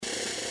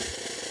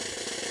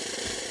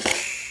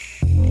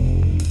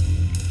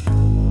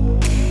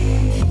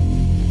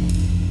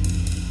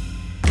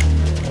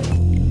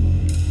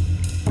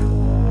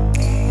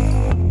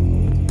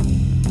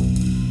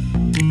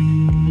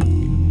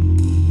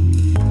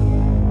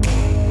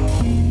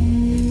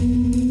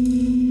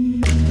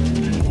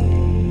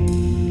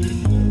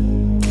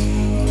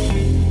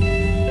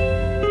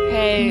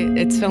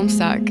it's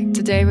Filmstock.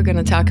 Today we're going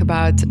to talk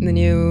about the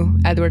new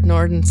Edward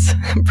Norton's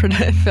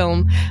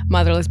film,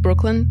 Motherless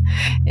Brooklyn,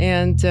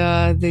 and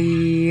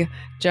the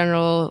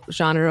general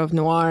genre of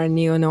noir and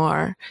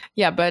neo-noir.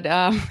 Yeah, but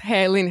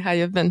hey, Eileen, how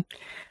you been?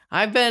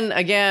 I've been,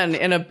 again,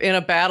 in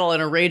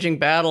a raging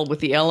battle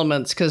with the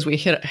elements because we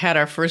had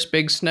our first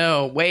big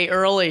snow way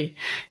early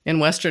in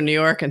Western New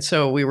York. And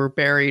so we were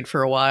buried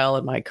for a while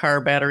and my car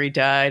battery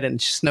died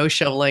and snow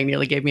shoveling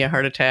nearly gave me a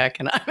heart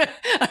attack. And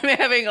I'm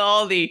having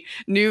all the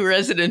new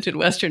resident in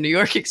Western New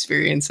York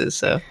experiences.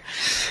 So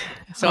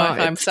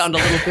I sound a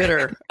little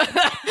bitter.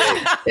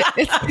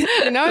 It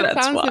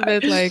sounds why. A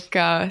bit like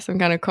some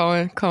kind of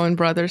Coen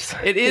Brothers.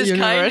 It is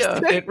universe.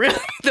 Kind of. It really,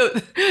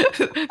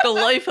 the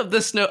life of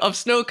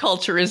snow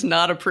culture is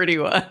not a pretty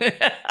one.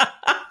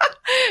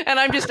 And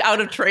I'm just out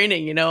of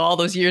training. All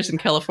those years in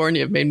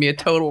California have made me a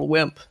total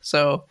wimp.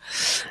 So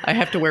I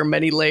have to wear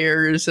many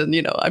layers, and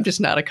I'm just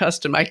not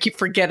accustomed. I keep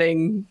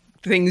forgetting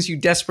things you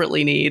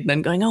desperately need, and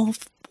then going, oh,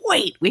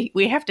 wait,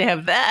 we have to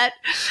have that.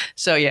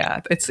 So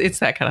yeah, it's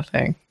that kind of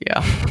thing.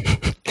 Yeah.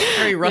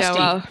 Very rusty.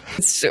 Yeah, well,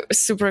 it's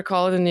super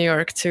cold in New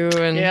York too,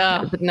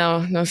 and but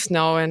no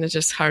snow, and it's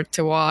just hard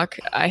to walk.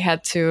 I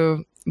had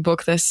to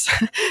book this.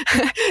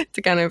 It's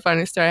a kind of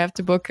funny story. I have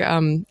to book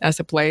as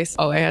a place.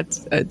 All I had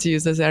to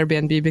use as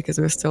Airbnb because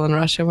it was still in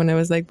Russia when I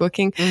was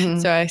booking. Mm-hmm.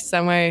 So I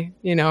someway,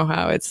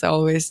 how it's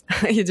always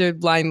you do it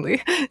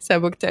blindly. So I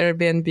booked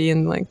Airbnb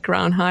in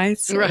Crown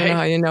Heights. Right.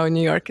 I don't know how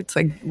New York. It's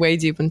way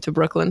deep into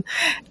Brooklyn,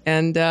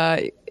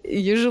 and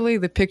usually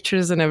the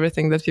pictures and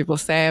everything that people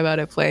say about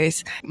a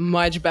place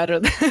much better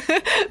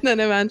than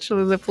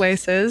eventually the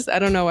place is. I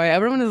don't know why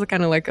everyone is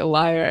kind of a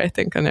liar, I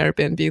think, on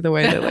Airbnb, the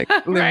way they leave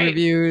right.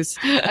 reviews.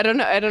 I don't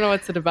know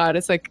what's it about.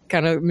 It's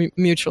kind of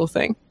mutual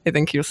thing. I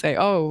think you'll say,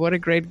 oh, what a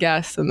great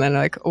guest, and then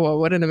oh,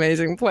 what an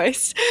amazing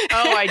place.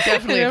 Oh, I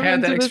definitely have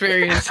had that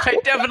experience. I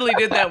definitely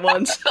did that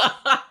once.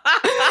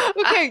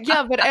 Okay,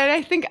 yeah, but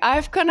I think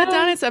I've kind of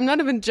done it, so I'm not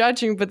even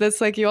judging, but that's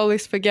you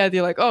always forget.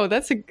 You're oh,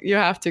 you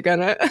have to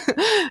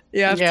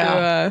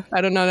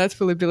I don't know, that's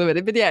fully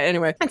believable. But yeah,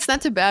 anyway, it's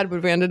not too bad,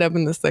 but we ended up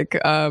in this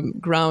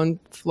ground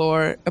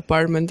floor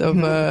apartment of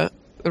a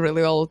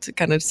really old,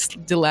 kind of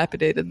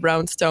dilapidated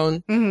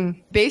brownstone,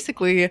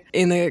 basically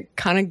in a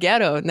kind of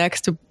ghetto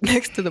next to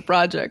the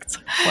project.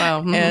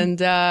 Wow. Mm-hmm.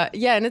 And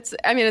and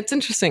it's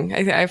interesting.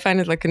 I find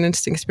it an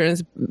interesting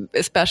experience,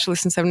 especially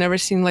since I've never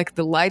seen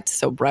the lights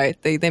so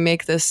bright. They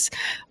make this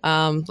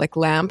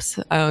lamps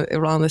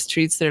around the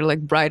streets. They're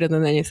brighter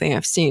than anything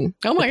I've seen.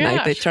 Oh my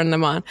gosh. They turn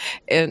them on,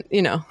 and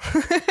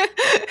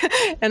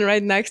and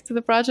right next to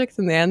the project,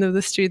 in the end of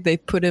the street, they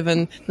put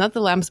even not the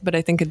lamps, but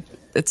I think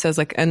it says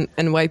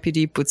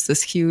NYPD puts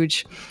this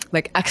huge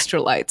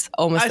extra lights,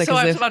 almost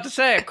I was about to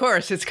say, of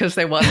course, it's because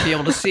they want to be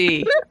able to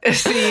see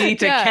to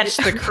catch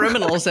the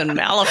criminals and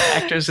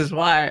malefactors is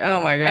why.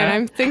 Oh my god! And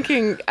I'm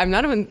thinking,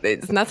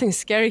 it's nothing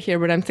scary here,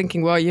 but I'm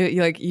thinking, well,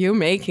 you're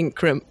making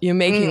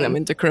them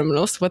into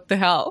criminals. What the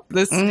hell?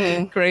 This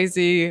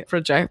crazy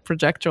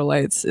projector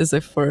lights is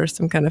it for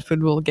some kind of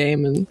football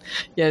game, and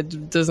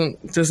it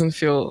doesn't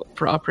feel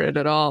appropriate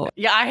at all.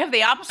 Yeah, I have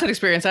the opposite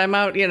experience. I'm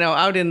out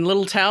in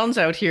little towns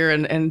out here,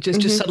 and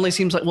just suddenly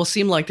seem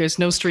like there's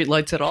no street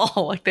lights at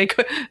all.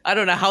 I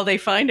don't know how they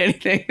find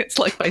anything. It's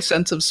my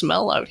sense of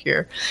smell out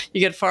here.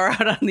 You get far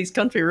out on these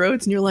country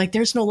roads and you're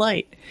there's no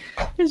light.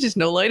 There's just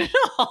no light at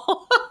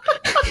all.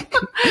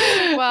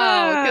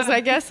 Wow, because I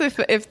guess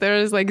if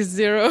there's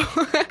zero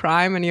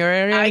crime in your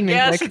area, I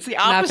guess it's the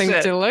opposite.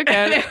 Nothing to look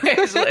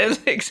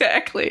at.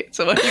 Exactly.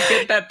 So when you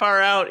get that far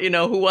out,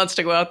 who wants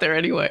to go out there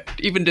anyway,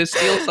 even to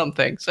steal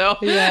something? So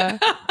yeah,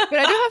 but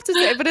I do have to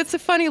say, but it's a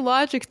funny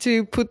logic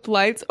to put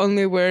lights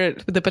only where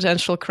the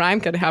potential crime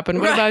can happen.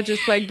 What about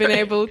just being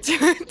able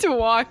to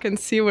walk and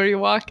see where you're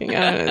walking?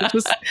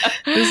 This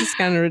is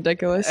kind of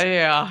ridiculous.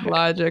 Yeah,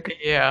 logic.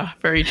 Yeah,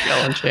 very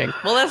challenging.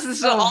 Well, this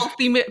is all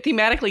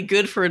thematically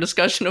good for a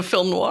discussion of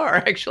film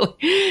noir, actually,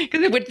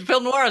 because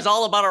film noir is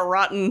all about a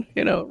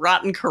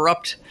rotten,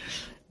 corrupt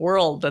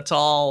world. It's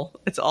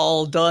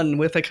all done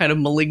with a kind of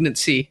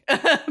malignancy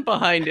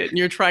behind it, and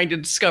you're trying to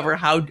discover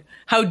how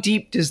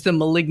deep does the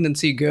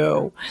malignancy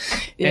go?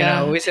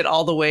 Is it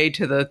all the way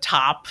to the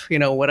top,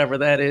 whatever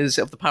that is,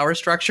 of the power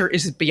structure?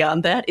 Is it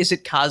beyond that? Is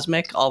it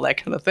cosmic? All that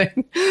kind of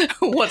thing.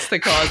 What's the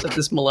cause of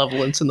this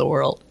malevolence in the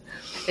world?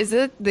 Is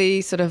it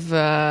the sort of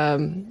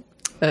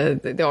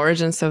the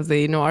origins of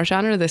the noir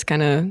genre?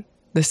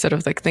 This sort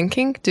of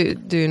thinking? Do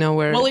you know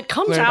where? Well, it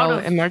comes out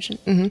of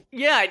emergent. Mm-hmm.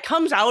 Yeah, it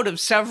comes out of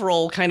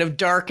several kind of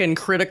dark and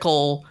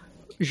critical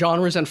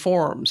genres and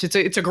forms.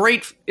 It's a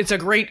great,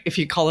 if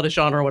you call it a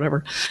genre or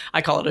whatever,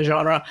 I call it a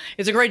genre.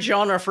 It's a great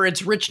genre for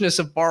its richness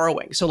of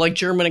borrowing. So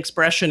German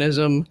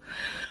Expressionism,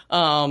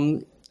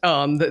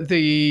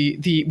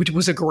 which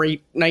was a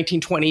great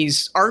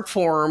 1920s art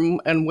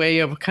form and way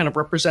of kind of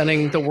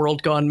representing the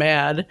world gone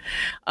mad.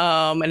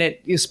 And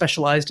it is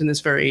specialized in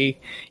this very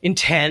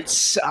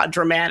intense,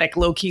 dramatic,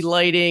 low-key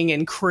lighting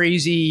and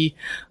crazy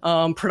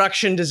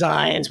production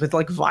designs with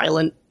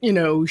violent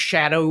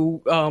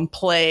shadow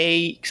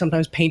play,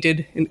 sometimes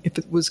painted, if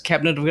it was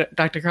Cabinet of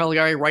Dr.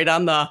 Caligari, right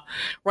on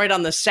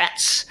the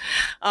sets.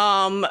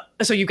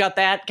 So you got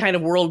that kind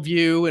of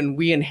worldview, and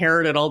we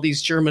inherited all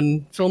these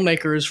German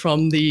filmmakers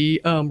from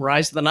the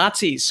rise of the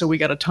Nazis. So we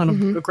got a ton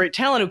of great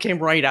talent who came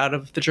right out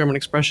of the German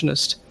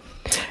Expressionist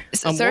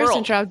Sorry to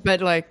interrupt,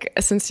 but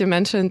since you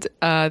mentioned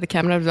the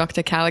Cabinet of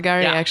Dr.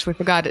 Caligari, I actually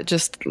forgot it.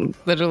 Just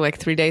literally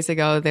 3 days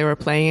ago, they were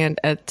playing it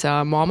at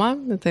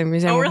MoMA, at the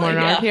Museum of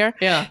Modern Art here.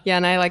 Yeah,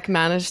 and I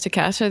managed to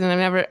catch it,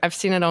 and I've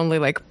seen it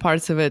only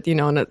parts of it,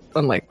 on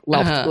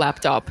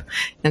laptop,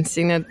 and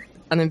seeing it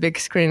on a big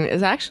screen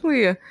is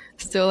actually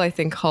still, I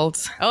think,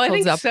 holds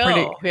up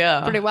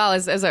pretty well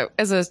as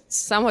a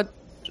somewhat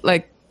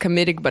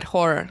comedic but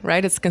horror,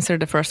 right? It's considered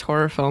the first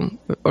horror film,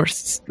 or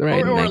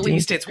at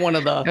least it's one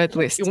of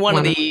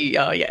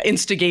the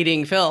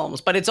instigating films.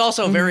 But it's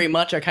also very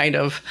much a kind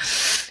of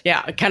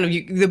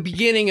the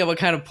beginning of a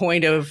kind of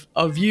point of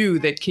view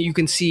that you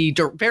can see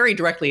very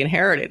directly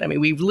inherited. I mean,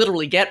 we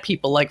literally get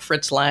people like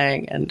Fritz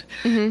Lang and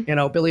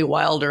Billy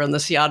Wilder and the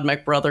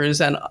Siodmak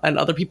brothers and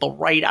other people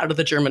right out of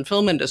the German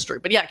film industry.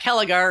 But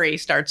Caligari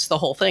starts the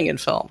whole thing in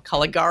film.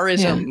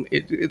 Caligarism,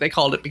 they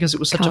called it because it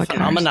was such a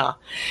phenomena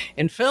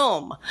in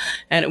film.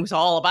 And it was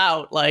all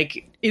about,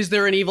 is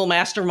there an evil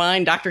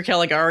mastermind, Dr.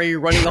 Caligari,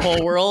 running the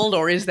whole world?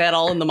 Or is that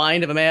all in the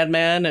mind of a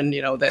madman? And,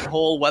 that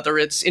whole, whether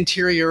it's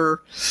interior,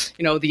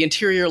 the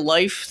interior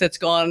life that's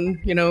gone,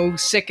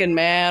 sick and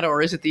mad,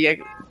 or is it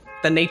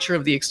the nature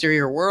of the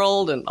exterior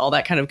world, and all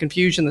that kind of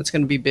confusion that's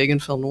going to be big in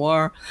film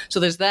noir. So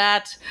there's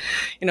that,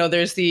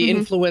 there's the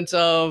influence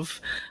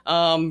of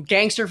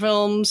gangster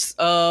films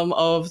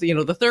of the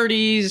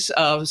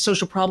 30s,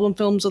 social problem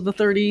films of the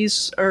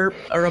 30s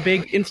are a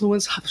big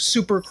influence,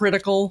 super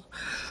critical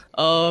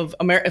of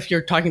if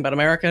you're talking about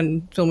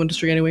American film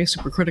industry anyway,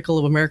 super critical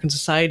of American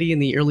society in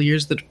the early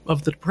years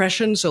of the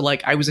Depression. So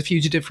I Was a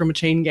Fugitive from a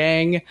Chain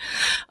Gang,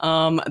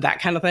 that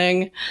kind of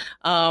thing.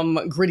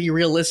 Gritty,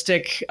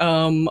 realistic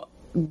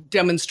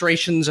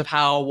demonstrations of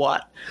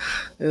how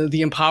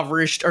the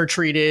impoverished are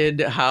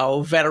treated,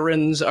 how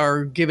veterans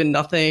are given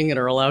nothing and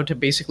are allowed to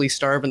basically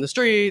starve in the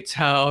streets,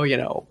 how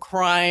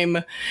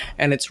crime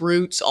and its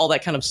roots, all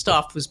that kind of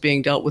stuff was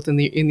being dealt with in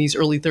these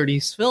early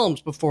 30s films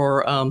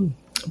before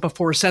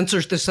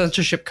the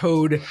censorship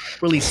code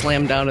really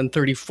slammed down in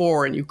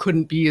 34, and you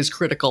couldn't be as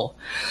critical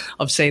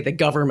of, say, the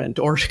government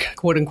or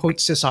quote unquote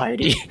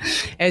society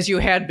as you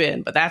had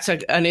been. But that's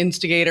an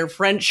instigator.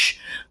 French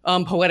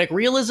poetic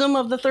realism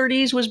of the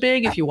 30s was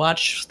big. If you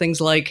watch things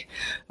like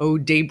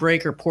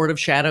Daybreak or Port of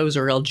Shadows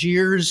or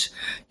Algiers,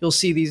 you'll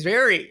see these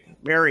very,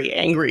 very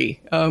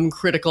angry,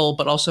 critical,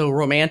 but also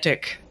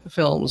romantic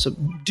films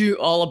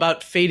all about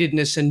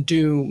fatedness and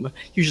doom.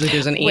 Usually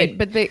there's an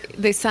but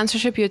the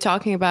censorship you're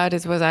talking about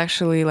was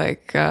actually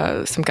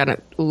some kind of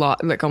law,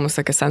 almost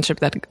like a censorship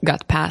that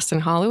got passed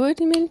in Hollywood,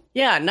 you mean?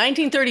 Yeah,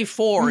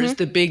 1934 is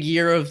the big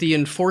year of the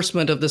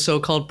enforcement of the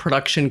so-called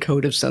production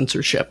code of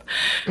censorship,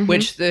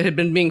 which had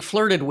been being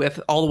flirted with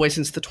all the way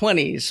since the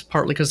 20s,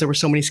 partly because there were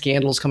so many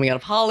scandals coming out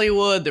of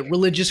Hollywood, that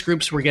religious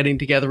groups were getting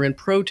together in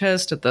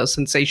protest at the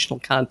sensational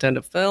content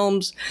of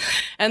films,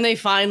 and they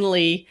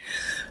finally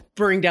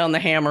bring down the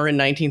hammer in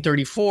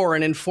 1934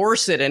 and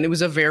enforce it. And it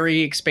was a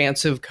very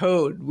expansive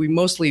code. We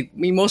mostly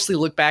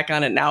look back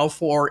on it now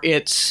for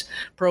its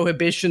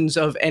prohibitions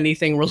of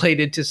anything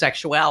related to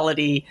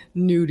sexuality,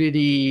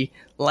 nudity,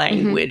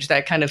 language,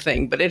 that kind of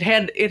thing. But it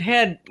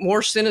had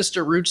more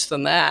sinister roots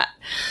than that.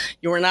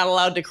 You were not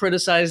allowed to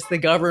criticize the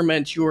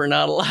government. You were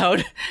not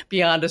allowed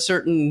beyond a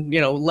certain,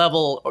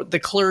 level, the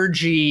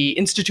clergy,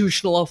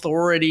 institutional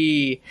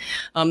authority.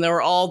 There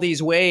were all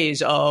these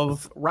ways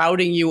of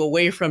routing you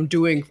away from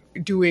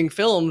doing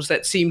films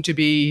that seemed to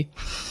be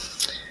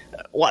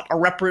are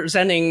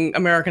representing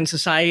American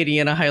society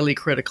in a highly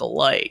critical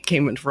light.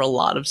 Came in for a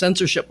lot of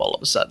censorship all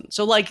of a sudden.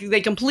 So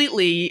they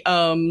completely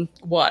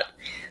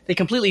They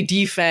completely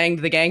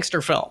defanged the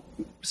gangster film.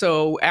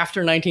 So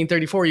after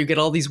 1934, you get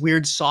all these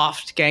weird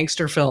soft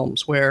gangster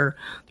films where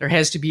there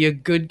has to be a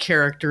good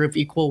character of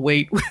equal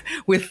weight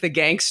with the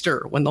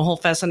gangster, when the whole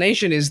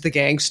fascination is the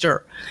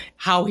gangster,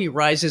 how he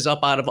rises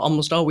up out of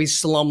almost always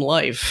slum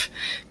life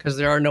because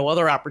there are no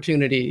other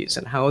opportunities,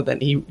 and how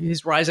then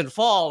his rise and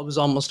fall was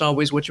almost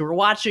always what you were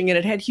watching. And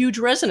it had huge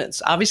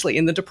resonance, obviously,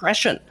 in the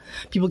Depression,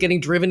 people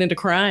getting driven into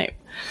crime.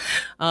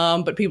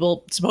 But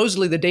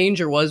supposedly the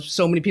danger was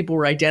so many people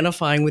were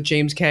identifying with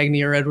James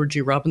Cagney or Edward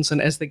G. Robinson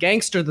as the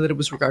gangster that it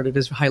was regarded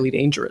as highly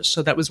dangerous.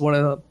 So that was one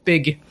of the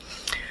big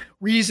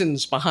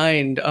reasons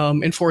behind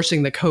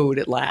enforcing the code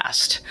at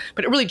last.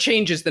 But it really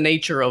changes the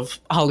nature of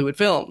Hollywood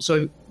film.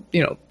 So,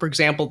 for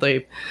example,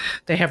 they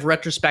have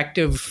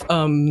retrospective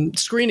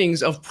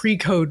screenings of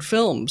pre-code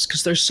films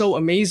because they're so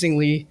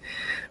amazingly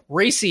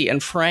racy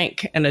and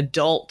frank and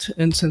adult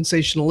and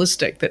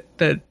sensationalistic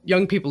that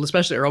young people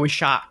especially are always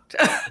shocked.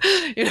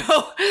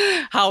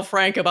 How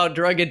frank about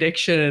drug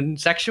addiction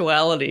and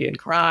sexuality and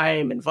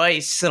crime and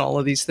vice and all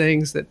of these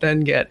things that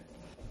then get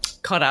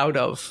cut out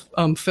of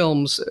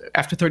films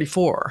after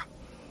 34.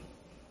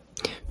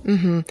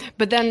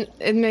 But then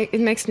it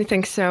makes me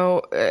think.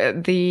 So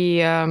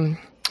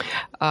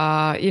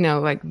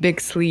like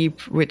Big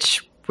Sleep,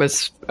 which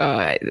was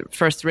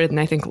first written,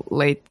 I think,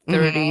 late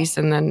 30s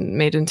and then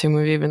made into a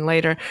movie even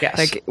later. Yes.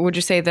 Like, would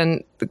you say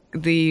then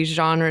the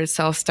genre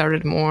itself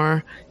started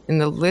more in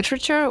the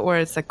literature, or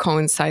it's like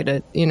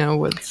coincided,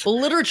 with...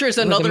 Well, literature is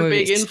another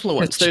big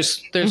influence.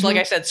 There's like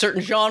I said,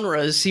 certain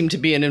genres seem to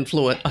be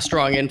a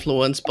strong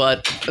influence,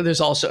 but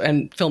there's also,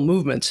 and film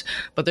movements,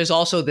 but there's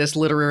also this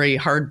literary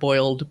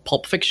hard-boiled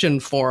pulp fiction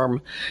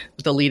form.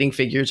 The leading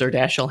figures are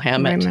Dashiell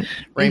Hammett,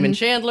 Raymond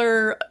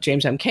Chandler,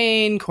 James M.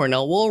 Cain,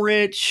 Cornell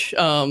Woolrich.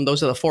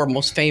 Those are the four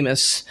most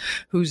famous,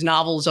 whose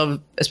novels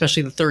of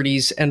especially the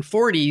 30s and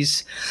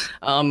 40s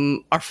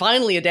are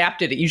finally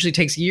adapted. It usually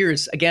takes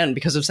years, again,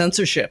 because of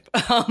censorship.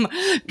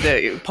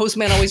 The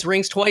Postman Always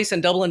Rings Twice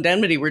and Double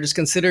Indemnity were just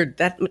considered,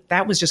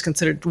 that was just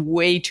considered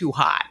way too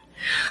hot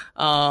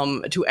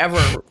to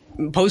ever.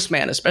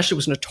 Postman especially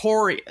was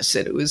notorious.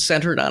 It was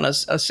centered on a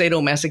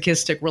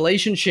sadomasochistic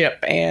relationship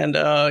and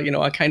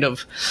a kind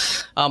of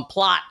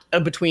plot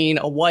between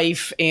a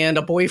wife and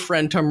a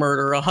boyfriend to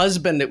murder a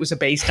husband. It was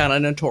based on a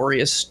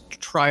notorious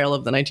trial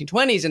of the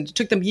 1920s, and it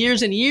took them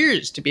years and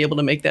years to be able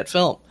to make that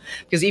film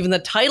because even the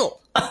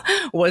title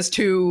was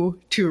too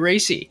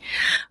racy.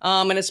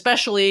 And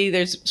especially,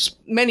 there's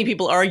many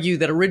people argue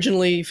that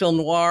originally film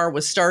noir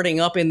was starting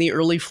up in the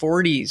early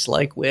 40s,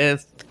 like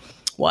with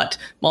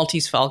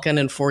Maltese Falcon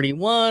in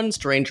 41,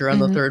 Stranger on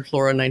the Third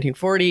Floor in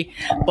 1940.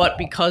 But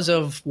because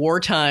of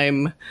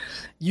wartime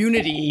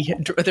unity,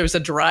 there was a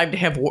drive to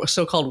have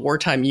so-called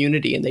wartime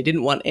unity, and they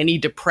didn't want any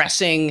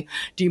depressing,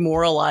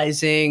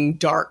 demoralizing,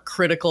 dark,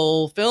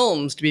 critical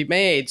films to be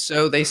made.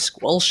 So they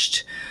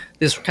squelched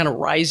this kind of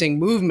rising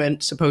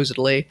movement,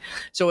 supposedly.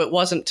 So it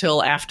wasn't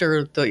till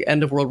after the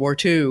end of World War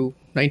II,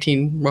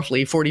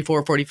 roughly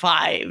 44,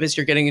 45, as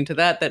you're getting into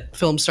that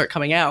films start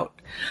coming out.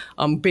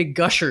 Big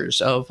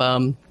gushers of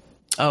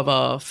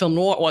film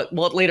noir,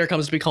 what later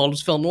comes to be called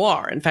film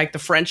noir. In fact, the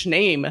French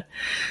name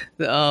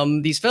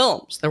these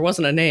films, there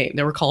wasn't a name.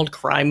 They were called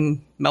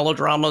crime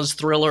melodramas,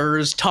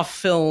 thrillers, tough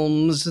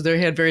films. They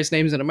had various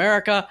names in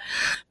America.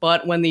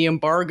 But when the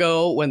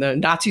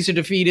Nazis are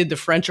defeated, the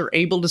French are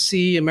able to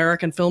see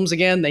American films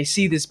again. They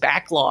see this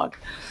backlog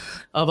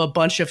of a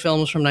bunch of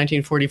films from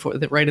 1944,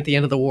 right at the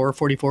end of the war,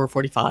 44,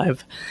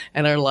 45,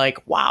 and they're like,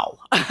 wow,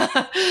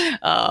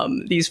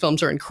 these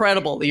films are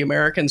incredible. The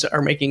Americans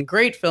are making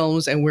great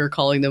films, and we're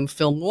calling them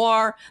film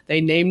noir.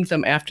 They named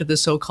them after the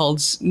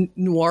so-called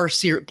noir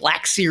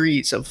black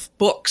series of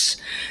books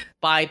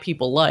by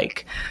people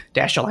like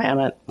Dashiell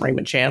Hammett,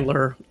 Raymond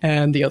Chandler,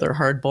 and the other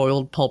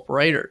hard-boiled pulp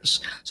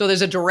writers. So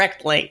there's a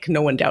direct link,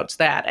 no one doubts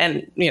that.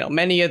 And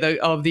many of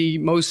the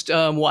most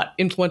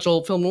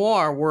influential film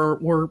noir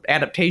were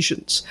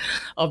adaptations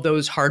of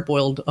those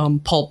hard-boiled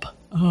pulp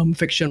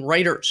fiction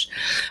writers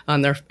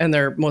and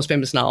their most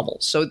famous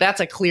novels. So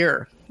that's a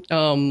clear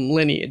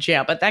lineage,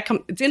 yeah. But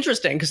it's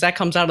interesting because that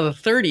comes out of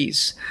the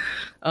 30s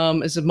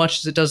as much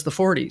as it does the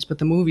 40s. But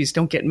the movies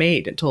don't get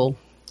made until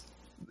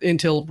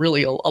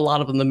really a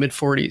lot of them the mid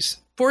 40s.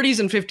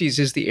 40s and 50s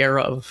is the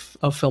era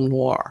of film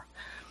noir.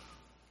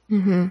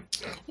 Mm-hmm.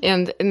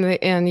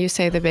 And you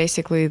say that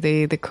basically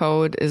the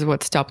code is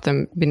what stopped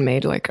them being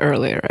made like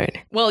earlier, right?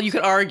 Well, you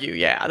could argue,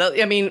 yeah.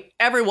 I mean,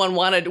 everyone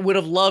would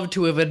have loved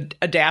to have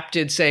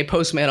adapted, say,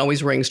 Postman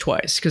Always Rings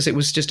Twice, because it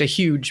was just a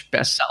huge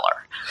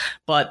bestseller.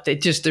 But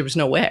there was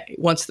no way.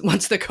 Once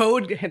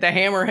the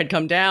hammer had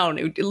come down,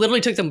 it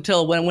literally took them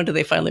until when did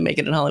they finally make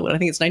it in Hollywood? I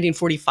think it's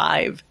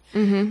 1945.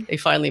 Mm-hmm. They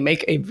finally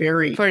make a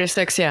very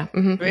 46, yeah.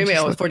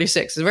 Mm-hmm.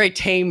 46. It's a very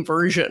tame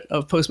version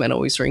of Postman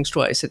Always Rings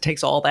Twice. It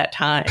takes all that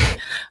time.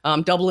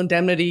 Double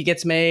Indemnity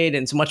gets made,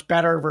 and it's a much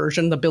better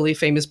version. The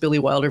famous Billy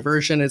Wilder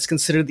version is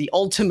considered the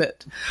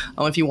ultimate.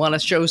 If you want to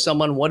show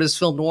someone what is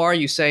film noir,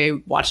 you say,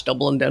 watch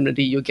Double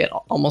Indemnity. You'll get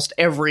almost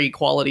every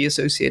quality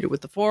associated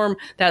with the form.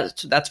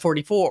 That's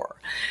 44.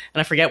 And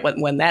I forget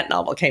when that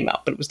novel came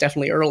out, but it was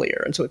definitely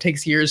earlier. And so it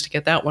takes years to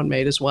get that one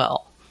made as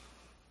well.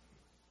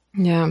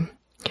 Yeah.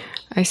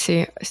 I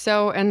see.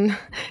 So, and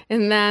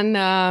then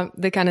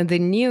the kind of the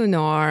new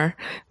noir,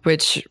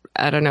 which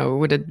I don't know,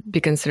 would it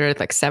be considered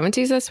like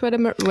 70s? That's what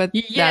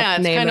yeah,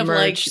 that name it's kind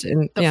emerged. Of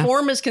like the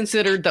form is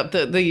considered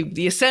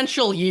the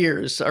essential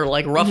years are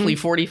like roughly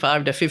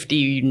 45 to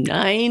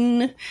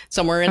 59,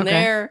 somewhere in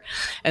there.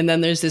 And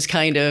then there's this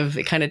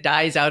it kind of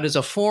dies out as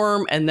a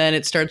form, and then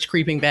it starts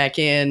creeping back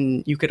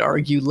in. You could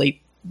argue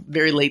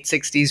very late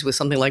 60s with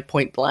something like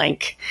Point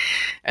Blank,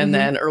 and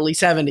then early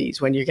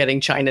 70s when you're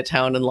getting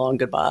Chinatown and Long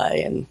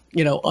Goodbye and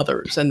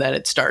others, and then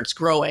it starts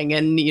growing,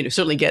 and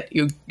certainly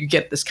you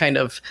get this kind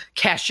of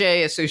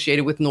cachet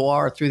associated with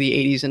noir through the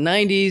 80s and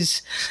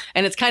 90s,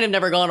 and it's kind of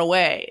never gone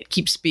away. It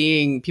keeps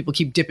people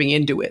keep dipping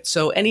into it.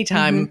 So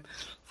anytime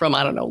from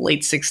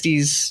late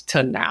 60s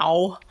to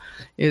now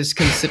is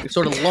considered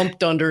sort of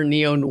lumped under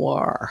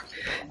neo-noir.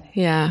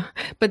 Yeah.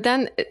 But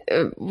then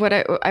what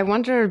I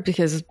wonder,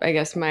 because I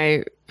guess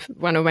my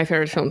one of my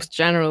favorite films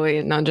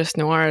generally, not just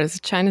noir, is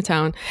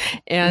Chinatown.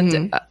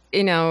 And,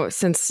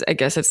 since I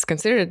guess it's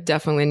considered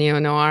definitely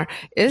neo-noir,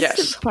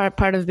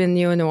 part of being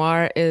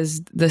neo-noir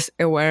is this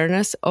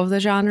awareness of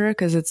the genre,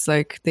 because it's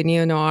like the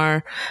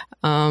neo-noir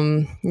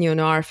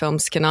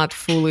films cannot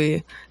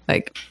fully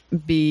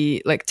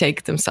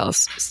take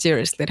themselves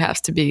seriously. They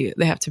have to be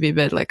a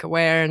bit like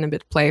aware and a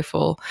bit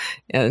playful,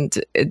 and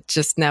it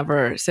just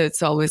never. So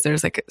it's always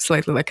there's like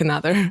slightly like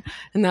another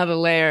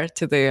layer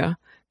to the.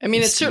 I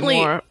mean, it's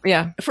certainly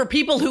for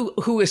people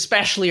who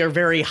especially are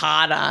very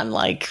hot on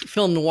like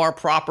film noir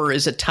proper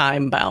is a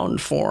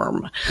time-bound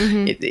form.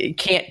 It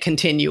can't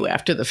continue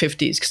after the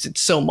 50s because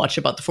it's so much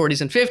about the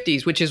 40s and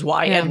 50s, which is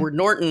why Edward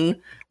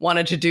Norton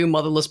wanted to do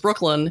Motherless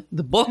Brooklyn.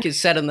 The book is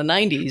set in the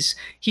 90s.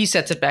 He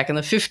sets it back in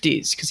the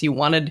 50s because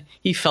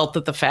he felt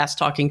that the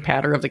fast-talking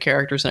patter of the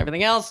characters and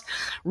everything else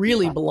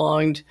really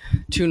belonged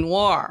to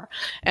noir.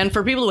 And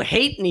for people who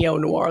hate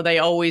neo-noir, they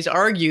always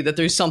argue that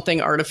there's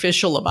something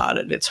artificial about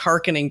it. It's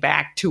hearkening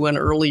back to an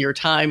earlier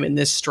time in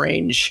this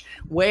strange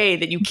way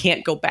that you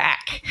can't go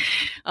back.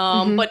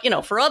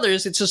 But, for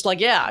others, it's just like,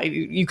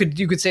 you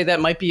could say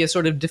that might be a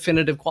sort of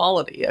definitive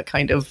quality, a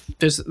kind of,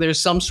 there's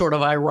some sort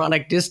of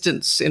ironic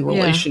distance in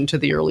relation to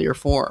the earlier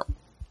form.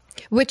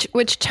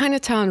 Which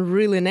Chinatown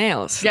really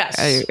nails. Yes.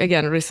 I,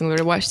 again,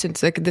 recently watched it.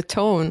 It's like the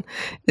tone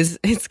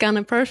it's kind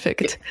of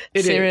perfect.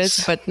 It serious,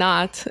 is. But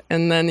not.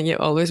 And then you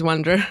always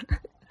wonder.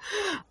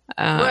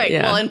 Right.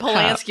 Well, and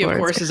Polanski, of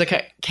course,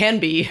 can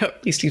be,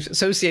 at least he's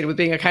associated with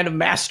being a kind of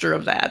master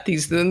of that.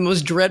 The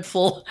most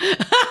dreadful,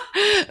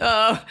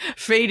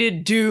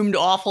 fated, doomed,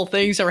 awful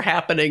things are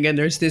happening, and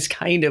there's this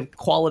kind of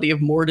quality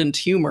of mordant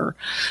humor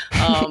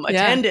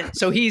attendant.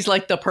 So he's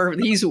like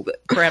he's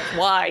perhaps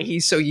why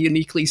he's so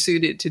uniquely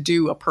suited to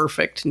do a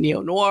perfect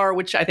neo-noir,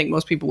 which I think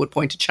most people would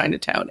point to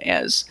Chinatown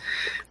as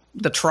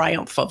the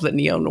triumph of the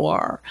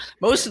neo-noir.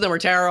 Most of them are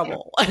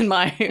terrible in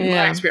my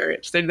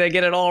experience. They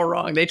get it all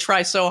wrong. They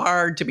try so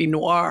hard to be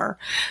noir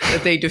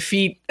that they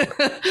defeat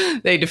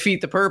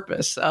the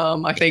purpose.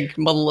 I think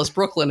Motherless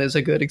Brooklyn is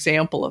a good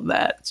example of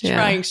that. It's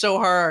trying so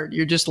hard.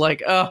 You're just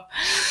like, oh,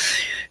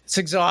 it's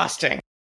exhausting.